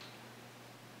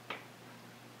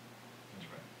 That's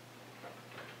right.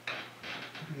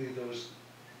 Typically, those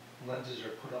lenses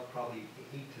are put up probably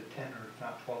 8 to 10 or if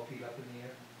not 12 feet up in the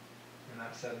air. They're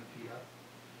not 7 feet up.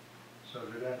 So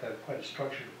they're going to have quite a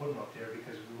structure to put them up there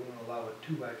because we wouldn't allow a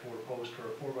 2x4 post or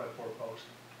a 4x4 post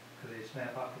because they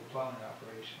snap out for plowing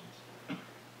operations.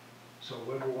 So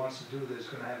whoever wants to do this is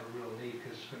gonna have a real need,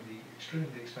 because it's gonna be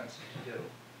extremely expensive to do.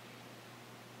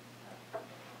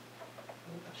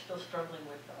 I'm still struggling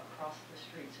with across the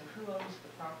street, so who owns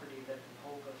the property that the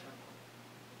pole goes on?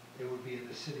 It would be in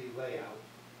the city layout,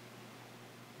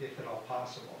 if at all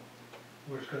possible.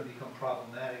 Where it's gonna become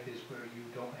problematic is where you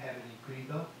don't have any green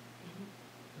belt,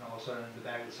 and all of a sudden the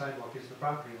back of the sidewalk is the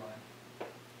property line.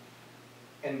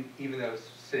 And even though it's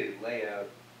city layout,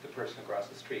 the person across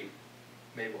the street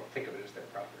may well think of it as their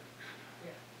property.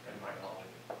 Yeah. And might not like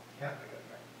it. Yeah.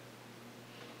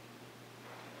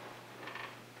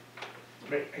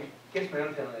 But I guess my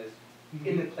own feeling is,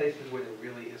 in the places where there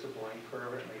really is a blind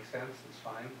curve, it makes sense, it's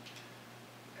fine.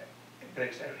 But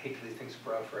I would hate to leave things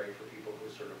proliferate for people who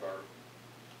sort of are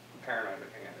paranoid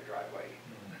looking at their driveway.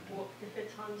 Well, if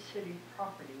it's on city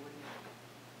property, wouldn't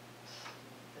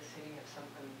the city have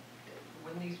something,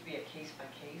 wouldn't these be a case by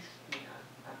case? I mean,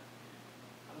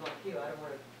 I'm like you, I don't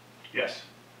want to. Yes.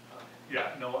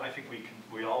 Yeah, no, I think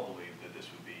we all believe that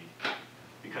this would be,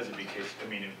 because it'd be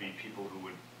it'd be people who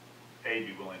would, A,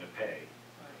 be willing to pay,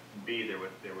 and B, there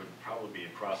would probably be a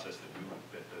process that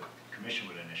the commission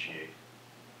would initiate,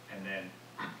 and then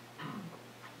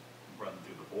run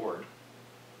through the board,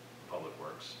 Public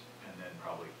Works, and then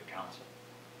probably the council.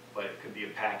 But it could be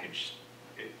a package,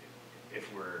 if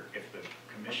the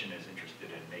commission is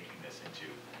interested in making this into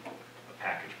a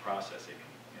package process, it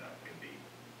can, it could be,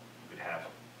 you could have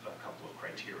a couple of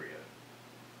criteria,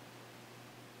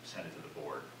 send it to the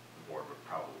board would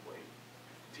probably,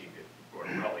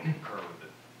 concur with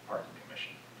the parking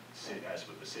commission, as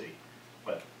with the city.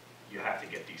 But you have to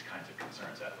get these kinds of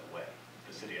concerns out of the way.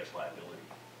 If the city has liability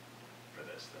for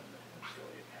this, then it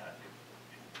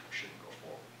shouldn't go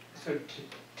forward. So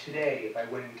today, if I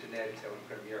went into Ned and said, I want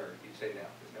to put a mirror, you'd say no,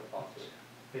 there's no policy.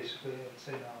 Basically, I'd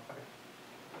say no.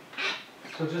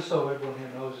 So just so everyone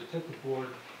here knows, it took the board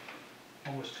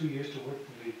almost 2 years to work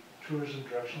through the tourism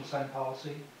directional sign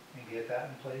policy and get that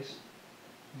in place.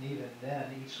 And even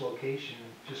then, each location,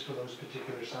 just for those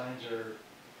particular signs, you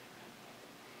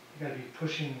gotta be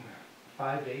pushing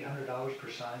 $500 to $800 per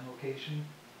sign location.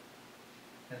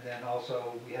 And then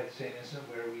also, we had the same incident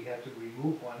where we had to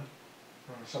remove one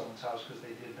from someone's house because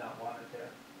they did not want it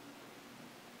there.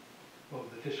 Well,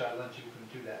 the fisheye lens, you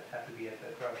couldn't do that, have to be at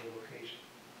that particular location.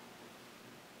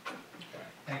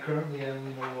 And currently, I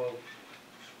only know of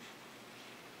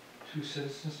 2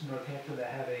 citizens in Northampton that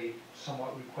have a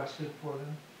somewhat requested for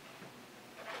them.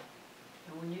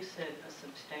 And when you said a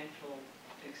substantial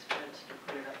expense to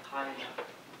put it up high enough,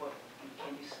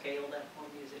 can you scale that for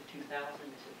me? Is it 2,000,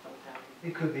 is it 4,000?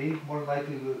 It could be, more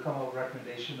likely we would come up with a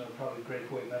recommendation of probably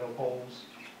breakaway metal poles,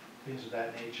 things of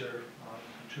that nature,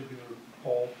 tubular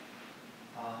pole.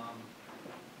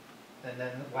 And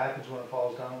then what happens when it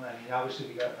falls down? I mean, obviously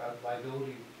we got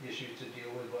liability issues to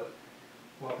deal with, but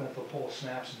what if the pole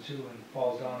snaps in two and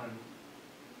falls down and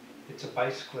it's a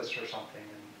bicyclist or something,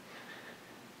 and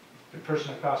the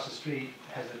person across the street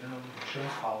has a minimum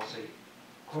insurance policy,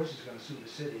 of course he's going to sue the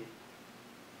city.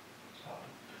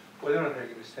 Well, the other thing I'm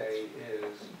going to say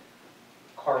is,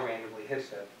 car randomly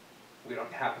hits it, we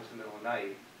don't happen in the middle of the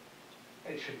night,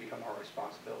 it should become our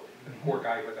responsibility. The poor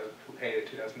guy who paid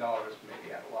the $2,000 may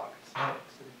be out of luck.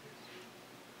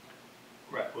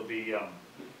 Right, well,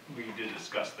 we did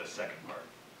discuss the second part,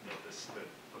 that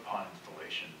upon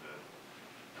installation,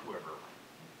 whoever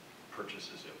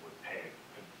purchases it would pay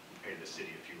the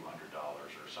city a few $100s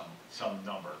or some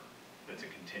number that's a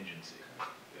contingency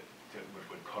that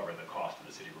would cover the cost of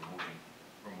the city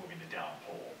removing the down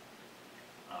pole.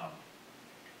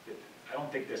 I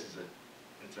don't think this is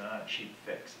it's not a cheap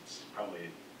fix. It's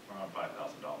probably around $5,000,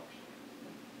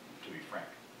 to be frank.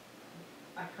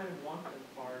 I kind of want the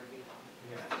bar to be on.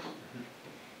 Yeah.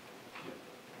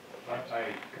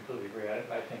 I completely agree.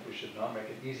 I think we should not make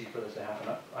it easy for this to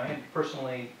happen. I am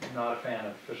personally not a fan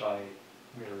of fisheye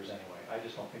mirrors anyway. I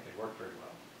just don't think they work very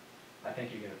well. I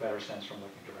think you get a better sense from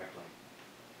looking directly.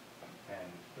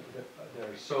 And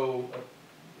they're so,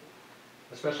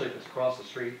 especially if it's across the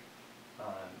street,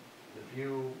 the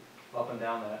view up and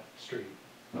down that street,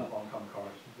 oncoming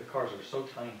cars, the cars are so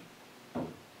tiny.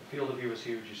 The field of view is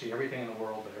huge. You see everything in the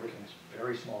world, but everything is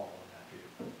very small in that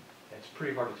view. It's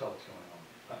pretty hard to tell what's going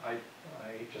on.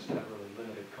 I just have really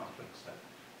limited confidence that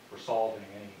we're solving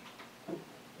any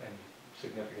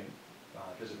significant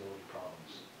visibility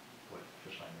problems with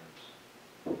fisheye mirrors.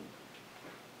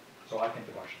 So I think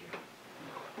the bar should be on.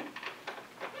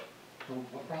 So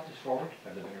what brought this forward?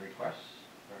 Have there been any requests?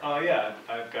 Yeah,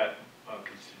 I've got a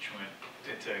constituent,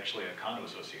 it's actually a condo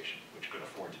association, which could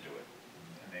afford to do it.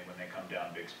 And when they come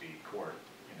down Bixby Court,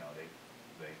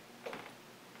 they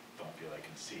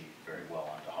can see very well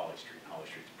onto Holly Street. Holly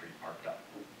Street's pretty parked up.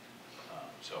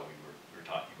 So we were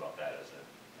talking about that as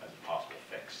a possible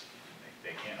fix.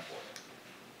 They can't afford it.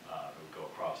 It would go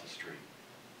across the street,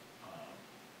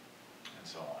 and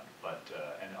so on. But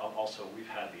and also we've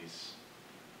had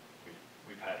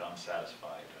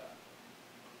unsatisfied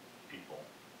people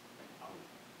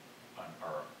who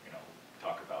are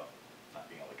talk about not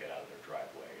being able to get out of their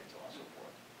driveway and so on and so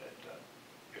forth. That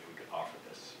if we could offer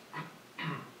this,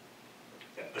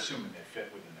 assuming they fit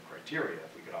within the criteria,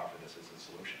 if we could offer this as a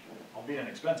solution, albeit an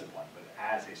expensive one, but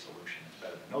as a solution, it's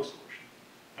better than no solution.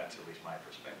 That's at least my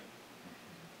perspective.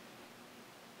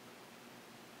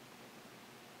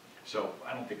 So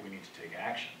I don't think we need to take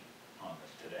action on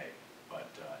this today, but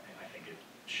I think it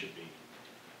should be.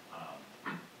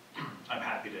 I'm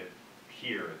happy to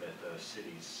hear that the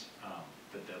city's,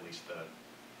 that at least the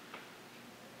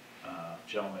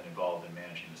gentleman involved in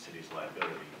managing the city's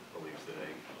liability believes that a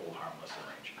hold harmless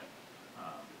arrangement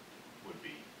would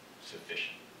be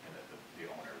sufficient, and that the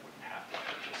owner wouldn't have to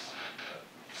purchase a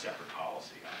separate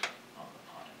policy on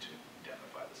it to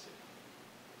indemnify the city.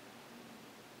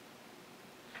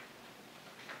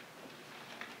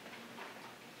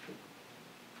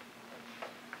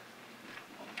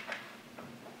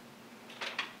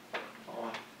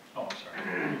 Oh, I'm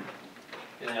sorry.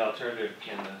 In the alternative,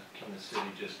 can the city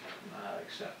just not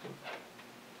accept them?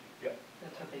 Yep.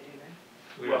 That's what they do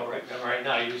now. We don't, right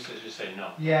now, you just say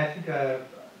no. Yeah, I think the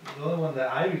only one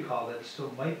that I recall that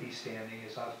still might be standing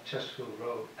is off Chesterfield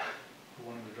Road,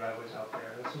 one of the driveways out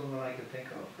there. That's the only one I can think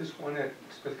of. This one at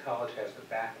Smith College has the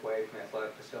back way from the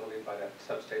athletic facility by that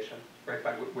substation, right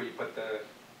by where you put the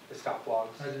stop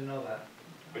logs. I didn't know that.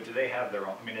 But do they have their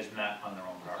own, I mean, isn't that on their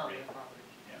own It's on property? their property.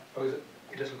 Yeah, Oh, is it?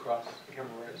 It doesn't cross? I can't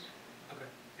remember where it is. Okay.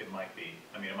 it might be,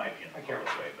 I mean, it might be in I the can't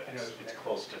public way, but I know it's it's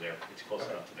close to their, it's close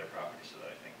Okay. enough to their property so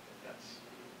that I think that's.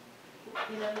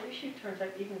 The issue turns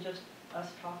out, even just us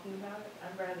talking about it,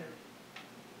 I'd rather,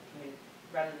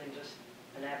 rather than just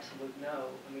an absolute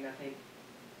no, I think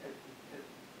that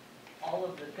all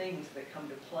of the things that come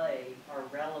to play are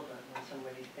relevant when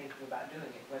somebody's thinking about doing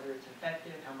it, whether it's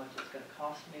effective, how much it's going to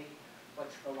cost me,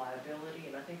 what's the liability,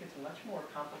 and I think it's a much more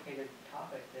complicated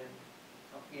topic than,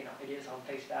 it is on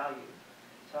face value.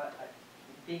 So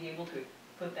being able to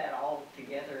put that all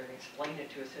together and explain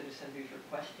it to a citizen who's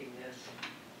requesting this,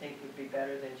 I think would be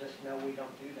better than just, no, we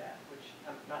don't do that, which,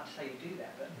 I'm not to say you do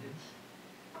that, but it's,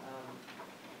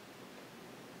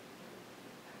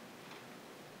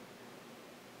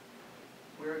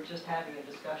 we're just having a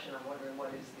discussion, I'm wondering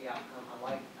what is the outcome. I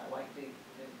like the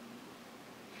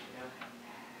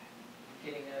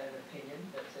getting an opinion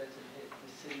that says that the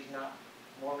city's not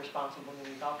more responsible than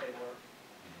we thought they were.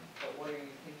 But what are you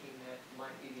thinking that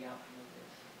might be the outcome of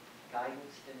this?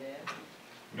 Guidance to Ned?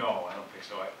 No, I don't think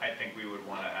so. I think we would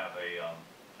want to have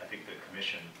I think the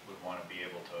commission would want to be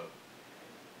able to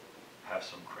have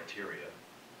some criteria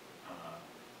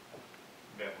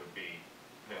that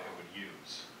it would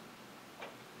use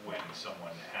when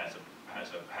someone has a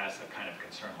kind of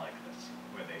concern like this,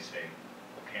 where they say,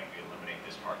 well, can we eliminate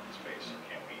this parking space, or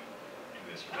can we do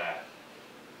this or that?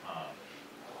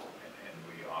 And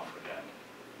we offer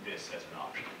this as an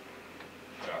option.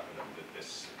 We offer them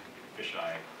this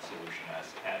fisheye solution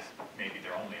as maybe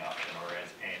their only option, or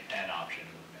as an option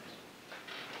in the mix.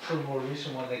 So the more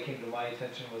recent one that came to my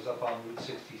attention was up on Route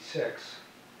 66,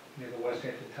 near the West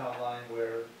Hampton town line,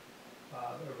 where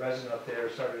a resident up there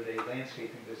started a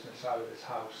landscaping business out of his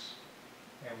house.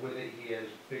 And with it, he has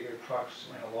bigger trucks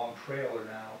and a long trailer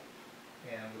now.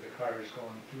 And with the cars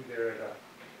going through there at a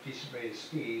decent rate of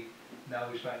speed, now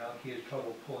he's finding out he has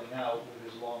trouble pulling out with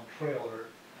his long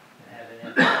trailer and had an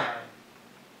empty time.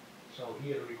 So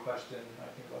he had a request in,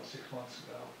 I think, about 6 months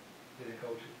ago. Didn't go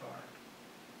too far.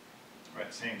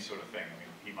 Right, same sort of thing. I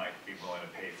mean, he might be willing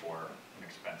to pay for an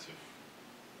expensive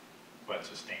but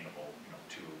sustainable,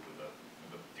 tube with a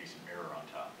decent mirror on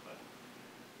top. But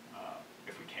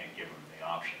if we can't give him the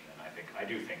option, then I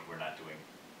do think we're not doing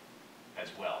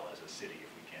as well as a city if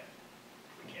we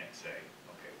can't say,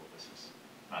 okay, well, this is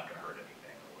not going to hurt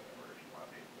anything or whatever if you want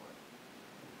to pay for it.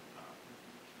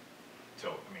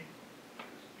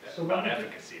 So about what-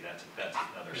 efficacy, that's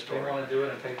another If they story. want to do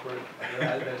it and pay for it,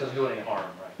 that doesn't do any harm,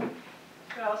 right?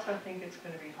 But I also think it's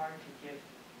going to be hard to give,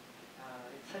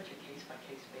 it's such a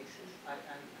case-by-case basis. I'm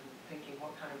thinking,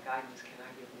 what kind of guidance can I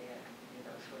give Ned,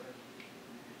 sort of.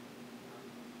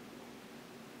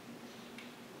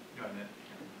 Go ahead, Ned.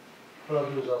 What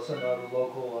I'll do is I'll send out a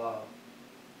local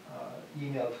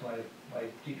email to my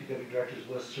DPW director's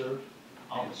listserv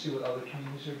and see what other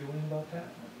communities are doing about that.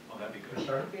 Oh, that'd be For good.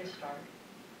 start. Would be a start.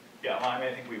 Yeah, well,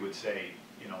 I think we would say,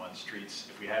 you know, on streets,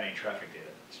 if we had any traffic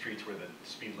data, streets where the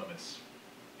speed limit's,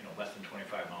 you know, less than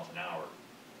 25 miles an hour,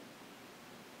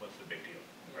 what's the big deal,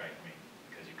 right? I mean,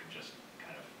 because you can just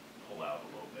kind of pull out a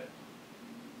little bit,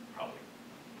 probably.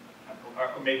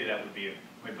 Or maybe that would be,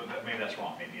 maybe that's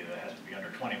wrong. Maybe that has to be under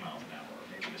 20 miles an hour, or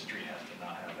maybe the street has to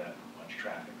not have that much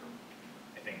traffic. Or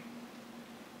I think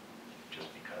just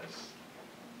because,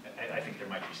 I think there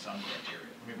might be some criteria.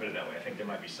 Let me put it that way. I think there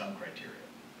might be some criteria.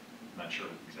 I'm not sure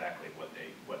exactly where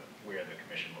the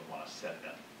commission would want to set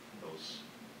those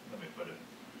limit, but a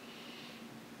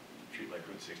street like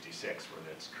Route 66 where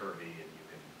it's curvy and you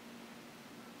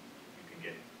can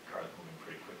get cars moving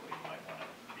pretty quickly, you might want to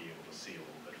be able to see a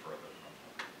little bit further.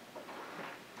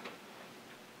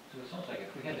 So it sounds like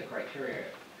if we had the criteria,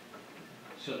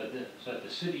 so that the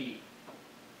city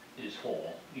is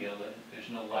whole, you know, that there's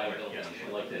no liability Yes.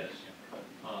 issue like this,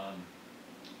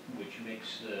 which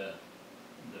makes the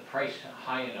price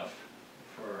high enough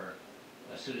for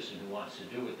a citizen who wants to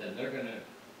do it, then they're gonna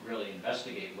really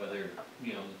investigate whether,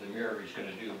 you know, the mirror is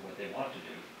gonna do what they want to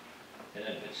do. And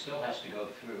then if it still has to go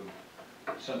through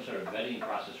some sort of vetting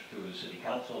process through the city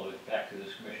council, or back to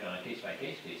this commission on a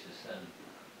case-by-case basis, then,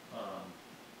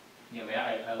 you know,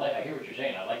 I mean, I hear what you're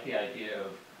saying. I like the idea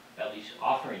of at least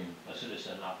offering a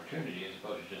citizen an opportunity as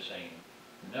opposed to just saying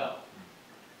no.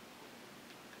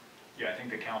 Yeah, I think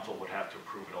the council would have to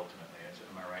approve it ultimately.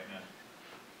 Am I right, Ned?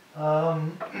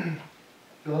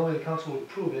 The only way the council would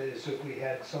approve it is if we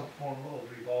had some form of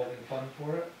revolving fund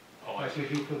for it, Oh, I like we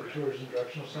see. do for the tourism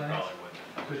directional signs. Probably would.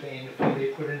 Because the annual fee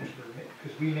they put in,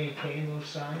 because we maintain those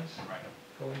signs Right.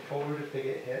 going forward if they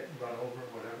get hit, run over,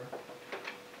 whatever.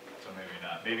 So maybe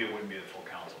not. Maybe it wouldn't be the full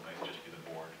council. Maybe just be the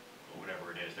board, or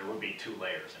whatever it is. There would be 2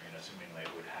 layers. I mean, assuming that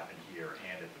it would happen here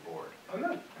and at the board.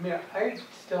 I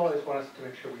still always want us to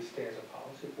make sure we stay as a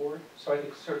policy board, so I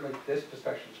think certainly this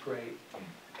discussion is great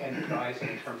and advising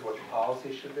in terms of what the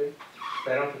policy should be,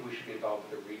 but I don't think we should be involved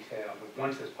with the retail. But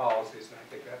once there's policies, and I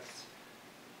think that's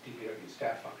DPW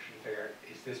staff function, figure,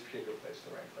 is this particular place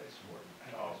the right place for it?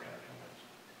 I don't always Okay. kind of know.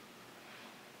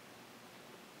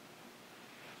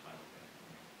 That's my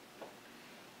opinion.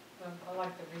 I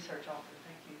like the research offer,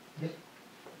 thank you. Yep.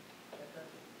 That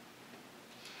does it.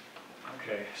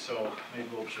 Okay, so maybe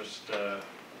we'll just,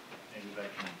 maybe that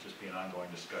can just be an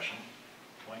ongoing discussion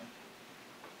point.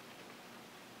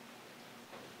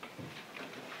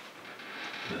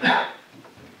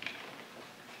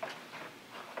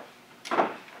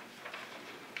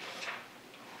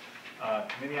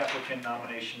 Committee applicant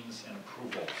nominations and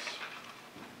approvals.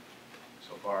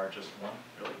 So far, just one,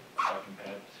 really? Second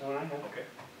pad? So I have, Okay.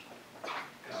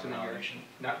 assuming you're Nomination,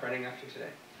 not running after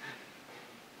today.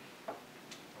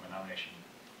 a nomination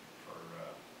for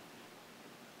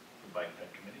the bike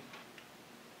ped committee?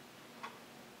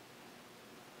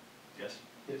 Yes?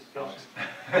 Yes, Alex?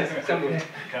 So moved.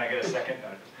 Can I get a second?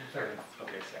 Second.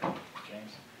 Okay, second.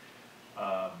 James?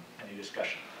 Any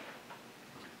discussion?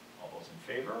 All those in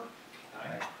favor?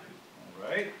 Aye. All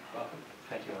right. Welcome.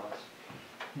 Thank you, Alex.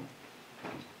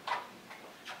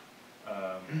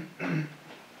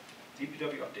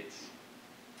 DPW updates.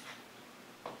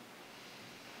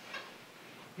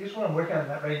 Here's what I'm working on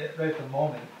that right at the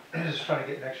moment, just trying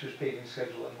to get next year's paving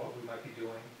schedule and what we might be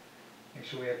doing. Make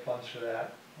sure we have funds for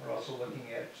that. We're also looking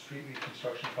at street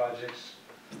reconstruction projects.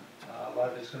 A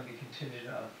lot of it's going to be contingent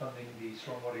on funding the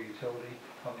stormwater utility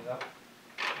coming up.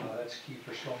 That's key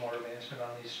for stormwater management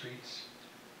on these streets.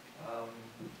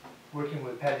 Working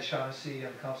with Patty Shaughnessy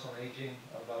on Council on Aging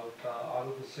about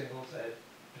audible signals at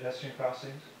pedestrian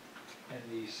crossings in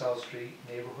the South Street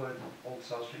neighborhood, Old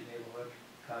South Street neighborhood,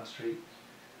 Con Street.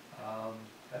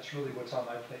 That's really what's on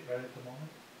my plate right at the moment.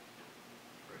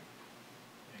 Great.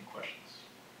 Any questions?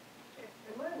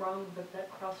 Am I wrong, but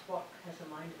that crosswalk has a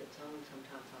mind of its own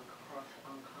sometimes on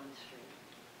Con Street?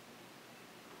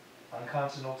 On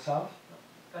Con's Old South?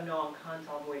 No, on Con's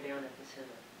all the way down at the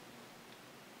center.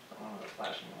 Oh, the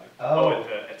flashing light. Oh,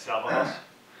 at Salvo House?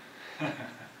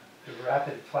 The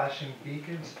rapid flashing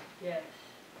beacons, Yes.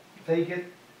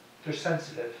 they're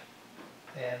sensitive.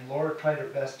 And Laura tried her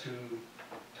best to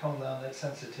tone down that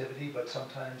sensitivity, but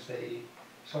sometimes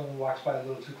someone walks by a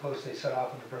little too close, they set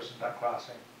off and the person's not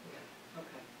crossing.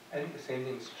 Okay. I think the same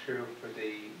thing's true for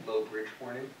the low bridge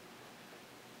warning,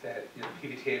 that, you know,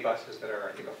 PVTA buses that are,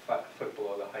 I think, a foot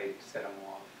below the height set them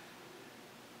off,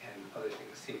 and other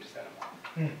things seem to set them off.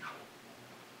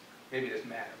 Maybe it doesn't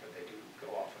matter, but they do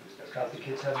go off when there's no. Got the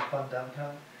kids having fun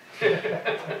downtown?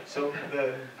 So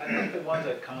I think the ones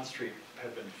at Con Street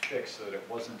have been fixed so that it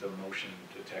wasn't a motion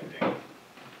detecting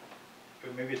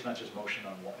But maybe it's not just motion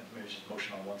on one, maybe it's just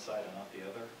motion on one side and not the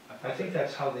other? I think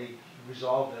that's how they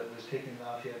resolved it, was taking it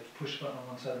off, you had push button on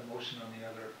one side and motion on the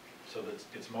other. So that's,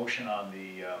 it's motion on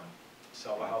the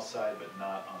Salva House side, but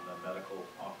not on the medical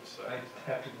office side?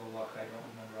 I'd have to go look, I don't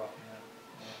remember offhand.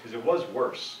 Because it was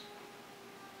worse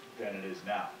than it is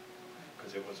now.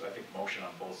 Because it was, I think, motion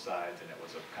on both sides, and it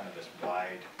was a kind of this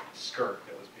wide skirt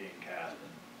that was being cast.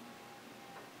 And,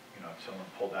 you know, if someone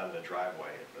pulled out of the driveway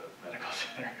at the medical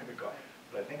center, it would go.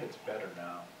 But I think it's better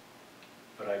now.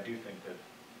 But I do think that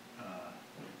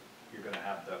you're going to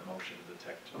have the motion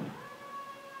detect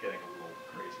getting a little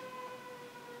crazy.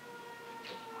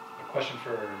 A question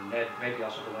for Ned, maybe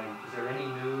also for Wayne. Is there any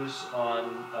news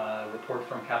on a report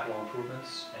from capital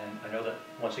improvements? And I know that,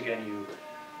 once again, you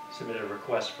submitted a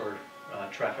request for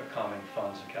traffic calming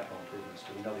funds and capital improvements.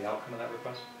 Do we know the outcome of that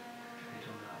request? I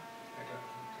do not. I don't.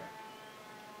 Okay.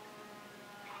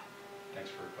 Thanks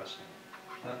for requesting.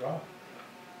 Not wrong.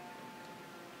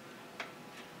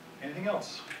 Anything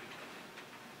else?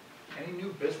 Any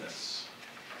new business?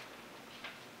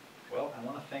 Well, I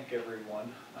want to thank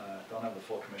everyone. Don't have the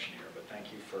full commission here, but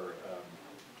thank you for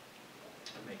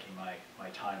making my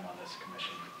time on this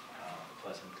commission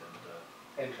pleasant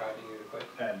And driving you to quit.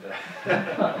 and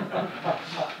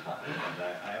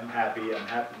I am happy. I'm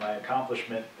happy. My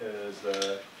accomplishment is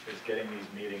getting these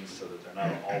meetings so that they're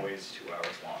not always 2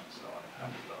 hours long. So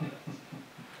I'm happy about that.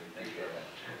 Thank you very much.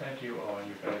 Thank you all, and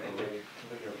you've been a great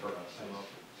leader for us in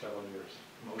several years.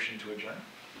 Motion to adjourn.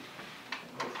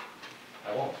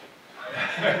 I won't.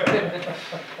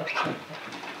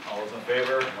 All those in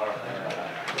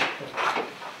favor?